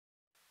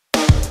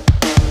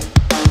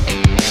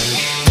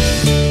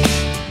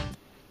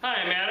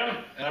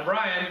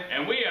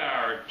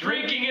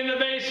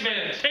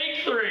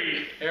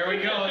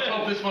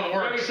it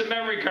We're having works. some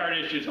memory card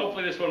issues.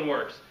 Hopefully this one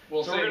works.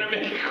 We'll so see. we're going to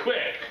make it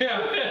quick.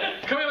 Yeah.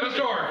 Come in with the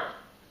store.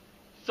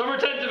 Summer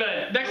Tent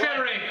Event. Next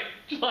Saturday.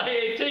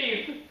 July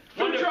 18th.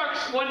 Food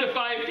trucks. 1 to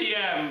 5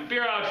 p.m.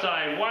 Beer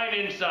outside, wine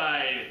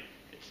inside.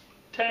 It's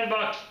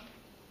 $10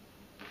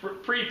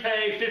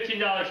 prepay,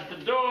 $15 at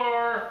the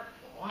door.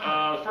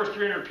 Wow. The first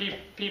 300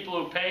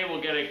 people who pay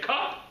will get a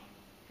cup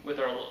with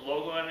our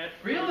logo on it.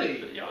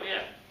 Really? Oh,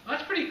 yeah.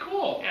 That's pretty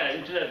cool. Yeah, I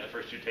didn't do that in the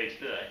first 2 tastes,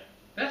 did I?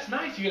 That's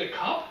nice. You get a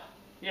cup?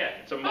 Yeah,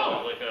 it's a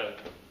mug, like a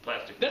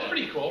plastic That's mug.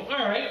 pretty cool.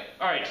 All right.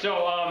 All right,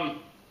 so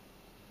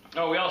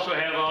we also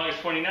have August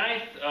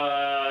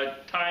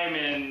 29th, time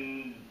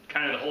and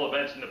kind of the whole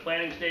event's in the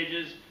planning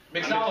stages.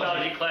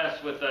 Mixology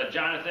class with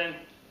Jonathan.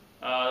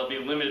 There'll be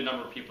a limited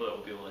number of people that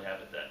will be able to have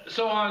it then.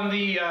 So on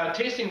the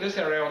tasting this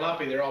Saturday, I will not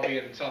be there. I'll be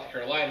in South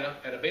Carolina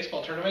at a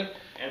baseball tournament.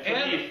 And for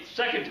the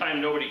second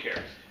time, nobody cares.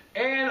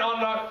 And on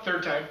the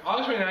third time,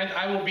 August 29th,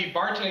 I will be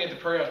bartending at the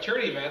Prairie House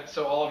charity event,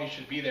 so all of you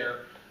should be there.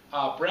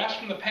 Brass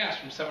from the Past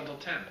from 7 till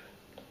 10.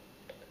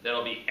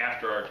 That'll be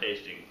after our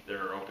tasting.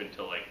 They're open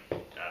till like, I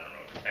don't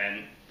know,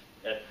 10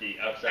 at the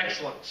outside.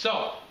 Excellent.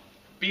 So,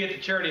 be at the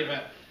charity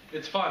event.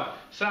 It's fun.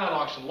 Silent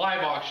auction,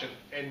 live auction,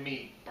 and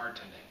me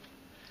bartending.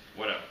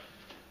 Whatever.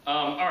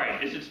 All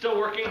right, is it still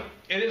working?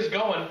 It is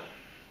going.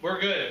 We're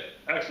good.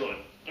 Excellent.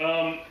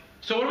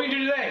 So what do we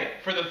do today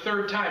for the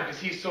third time?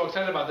 Because he's so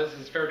excited about this.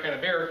 It's favorite kind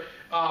of beer.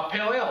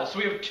 Pale ale. So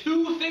we have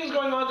 2 things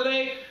going on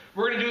today.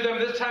 We're going to do them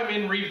this time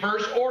in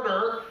reverse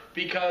order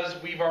because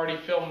we've already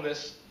filmed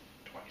this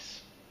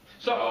twice.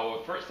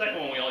 So for the second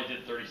one, we only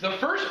did 30 seconds.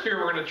 The first beer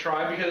we're going to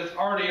try, because it's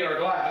already in our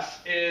glass,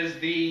 is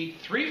the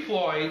 3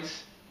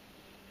 Floyds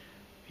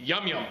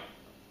Yum Yum.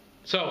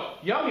 So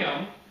Yum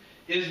Yum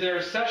is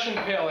their session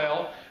pale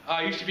ale.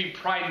 Used to be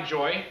Pride and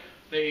Joy.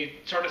 They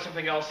started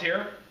something else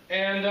here.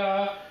 And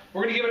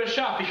we're going to give it a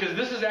shot because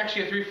this is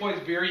actually a 3 Floyds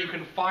beer you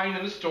can find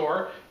in the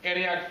store.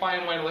 Antioch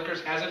Fine Wine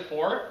Liquors has it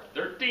for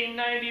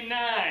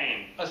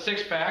 $13.99. a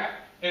 6-pack,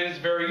 and it's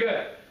very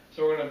good.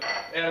 So we're going to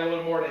add a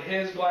little more to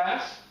his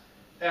glass,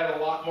 add a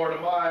lot more to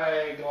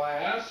my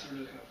glass. We're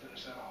just going to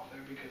finish that off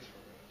there because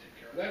we're going to take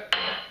care of that.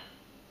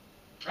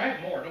 I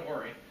have more, don't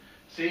worry.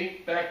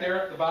 See, back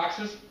there, the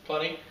boxes,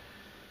 plenty.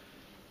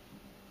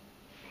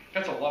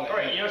 That's a lot of All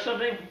right, you know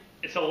something?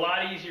 It's a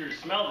lot easier to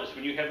smell this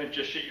when you haven't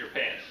just shit your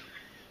pants.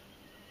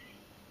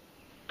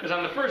 Because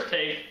on the first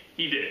take,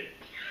 he did.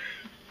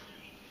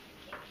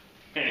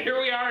 And here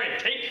we are at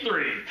take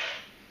 3.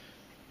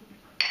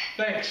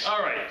 Thanks.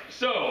 All right,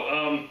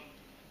 so,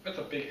 That's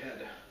a big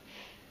head.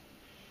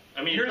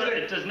 I mean,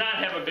 it does not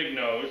have a big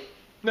nose.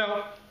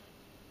 No.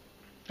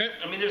 Okay.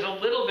 I mean, there's a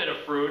little bit of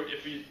fruit.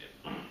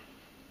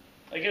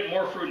 I get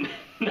more fruit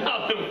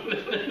now than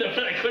when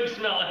I couldn't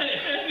smell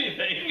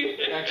anything.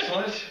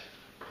 Excellent.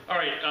 All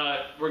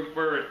right,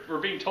 we're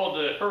being told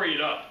to hurry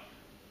it up.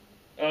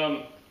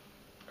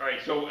 All right,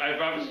 so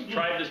I've obviously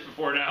tried this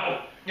before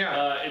now.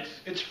 Yeah.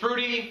 It's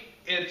fruity.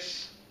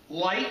 It's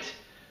light.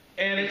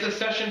 And it's a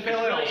session pale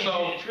ale.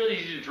 It's really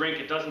easy to drink.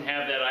 It doesn't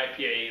have that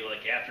IPA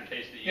like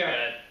aftertaste that you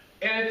get.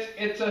 And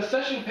it's a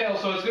session pale,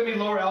 so it's going to be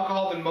lower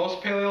alcohol than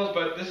most pale ales,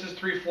 but this is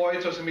 3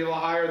 Floyd, so it's going to be a little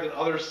higher than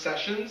other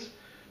sessions.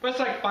 But it's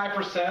like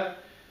 5%.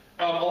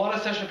 A lot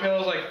of session pale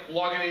ales like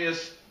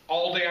Lagunitas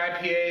all-day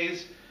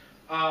IPAs,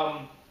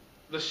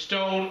 the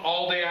Stone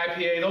all-day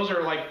IPA, those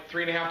are like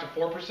 3.5 to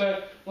 4%.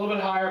 A little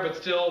bit higher, but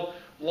still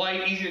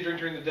light, easy to drink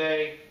during the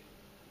day,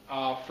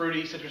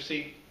 fruity,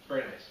 citrusy.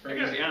 Very nice. I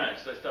gotta be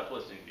honest, I stopped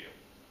listening to you.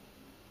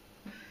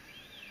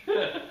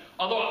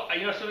 Although,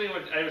 you know something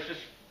I was just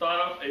thought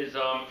of is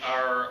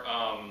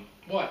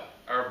what?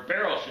 Our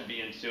barrel should be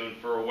in soon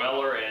for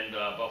Weller and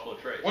Buffalo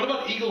Trace. What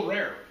about Eagle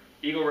Rare?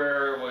 Eagle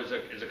Rare is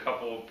a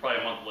couple,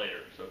 probably a month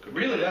later, so it could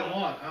be really that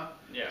long, huh?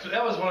 Yeah. So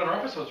that was one of our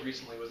episodes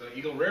recently, was an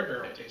Eagle Rare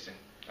barrel tasting.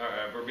 All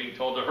right, we're being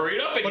told to hurry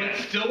it up again. But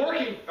it's still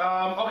working.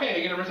 Okay, are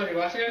you gonna rinse out your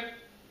glass again?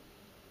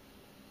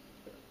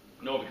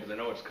 No, because I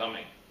know it's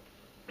coming.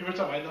 You rinse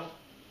out mine though?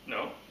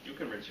 No, you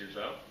can rinse yours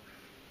out.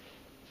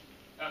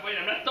 Wait,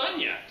 I'm not done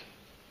yet.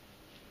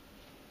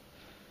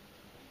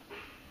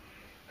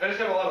 I just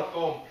have a lot of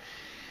foam.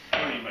 I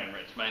don't need mine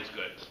rinsed. Mine's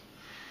good.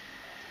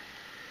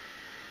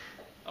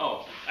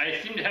 Oh, I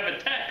seem to have a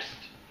text.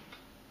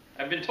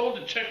 I've been told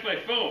to check my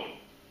phone.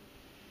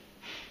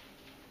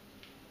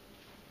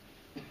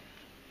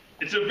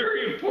 It's a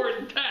very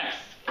important text.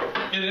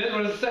 It is?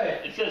 What does it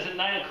say? It says at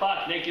 9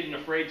 o'clock, Naked and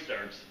Afraid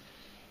starts.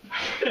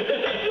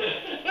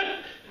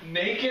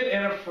 Naked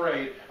and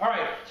Afraid. All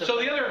right, so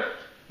the other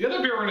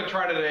beer we're going to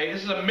try today,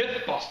 this is a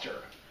myth buster.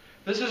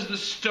 This is the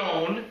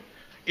Stone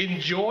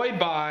Enjoy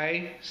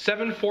by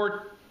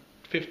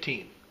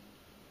 7415.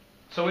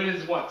 So it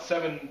is what,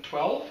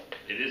 712?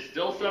 It is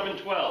still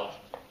 712.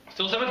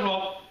 Still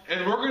 712,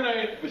 and we're going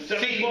to see...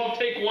 712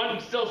 take 1,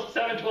 still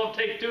 712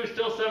 take 2,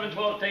 still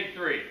 712 take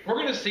 3. We're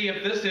going to see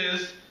if this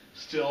is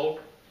still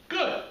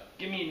good.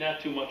 Give me not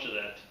too much of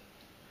that.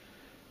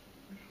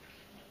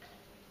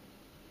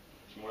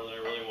 It's more than I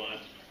really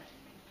want.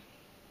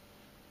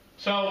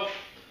 So,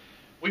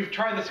 we've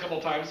tried this a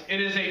couple times. It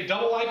is a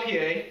double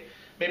IPA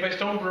made by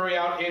Stone Brewery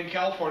out in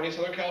California,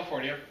 Southern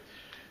California.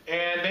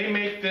 And they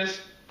make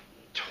this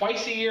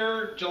twice a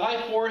year, July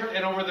 4th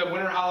and over the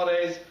winter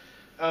holidays.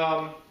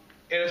 And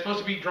it's supposed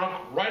to be drunk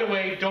right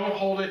away. Don't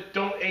hold it.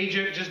 Don't age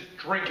it. Just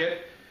drink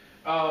it.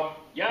 Yada,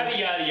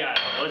 yada, yada.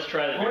 Let's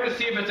try that. We're going to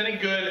see if it's any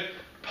good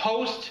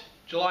post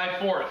July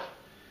 4th.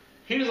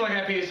 He doesn't like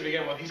IPAs to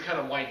begin with. He's kind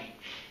of whiny.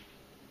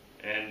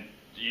 And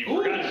you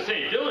forgot to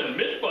say, Dylan,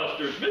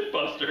 Mythbusters,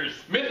 Mythbusters.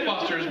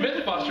 Mythbusters,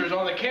 Mythbusters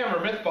on the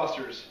camera,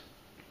 Mythbusters.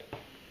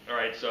 All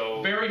right,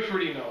 so... Very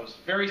fruity nose.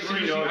 Very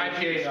citrusy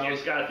IPA nose.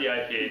 It's got the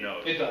IPA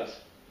nose. It does.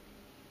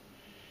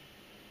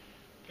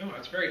 Oh,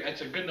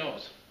 it's a good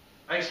nose.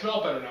 I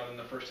smell better now than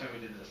the first time we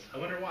did this. I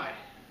wonder why.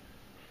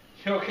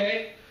 You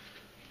okay?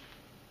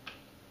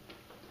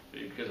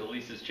 Because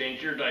Elisa's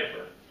changed your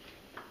diaper.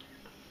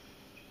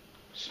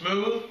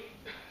 Smooth.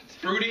 It's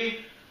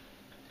fruity.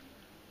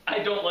 I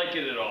don't like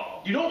it at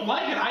all. You don't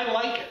like it? I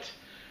like it.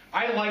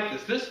 I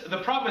like this.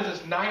 The problem is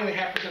it's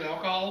 9.5%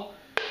 alcohol.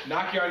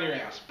 Knock you on your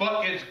ass.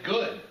 But it's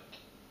good.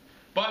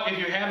 But if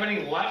you have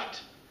any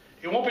left,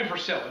 it won't be for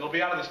sale. It'll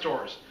be out of the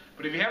stores.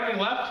 But if you have any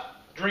left,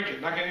 drink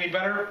it. Not getting any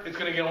better. It's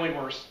going to get only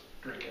worse.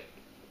 Drink it.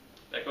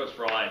 That goes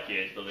for all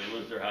IPAs, though. They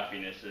lose their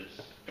huffinesses.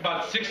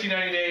 About 60,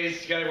 90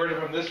 days, you got to get rid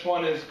of them. This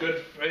one is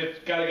good.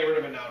 Got to get rid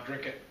of it now.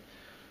 Drink it.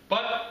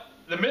 But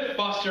the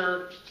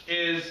Mythbuster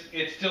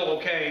it's still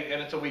okay,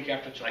 and it's a week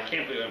after July. I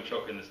can't believe I'm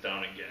choking this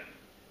down again.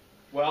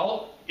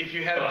 Well, if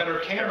you had a better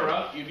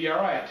camera, you'd be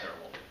all right. Terrible.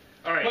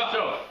 All right,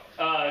 so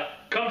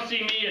come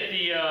see me at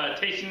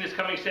the tasting this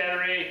coming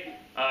Saturday.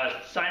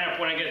 Sign up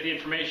when I get the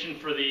information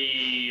for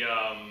the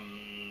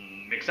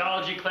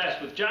mixology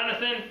class with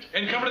Jonathan.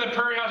 And come to the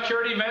Prairie House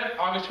charity event,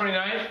 August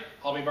 29th.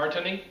 I'll be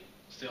bartending,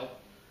 still.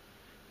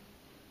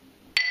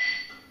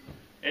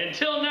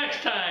 Until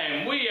next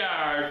time, we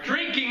are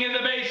drinking in the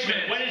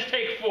basement. When is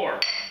take 4?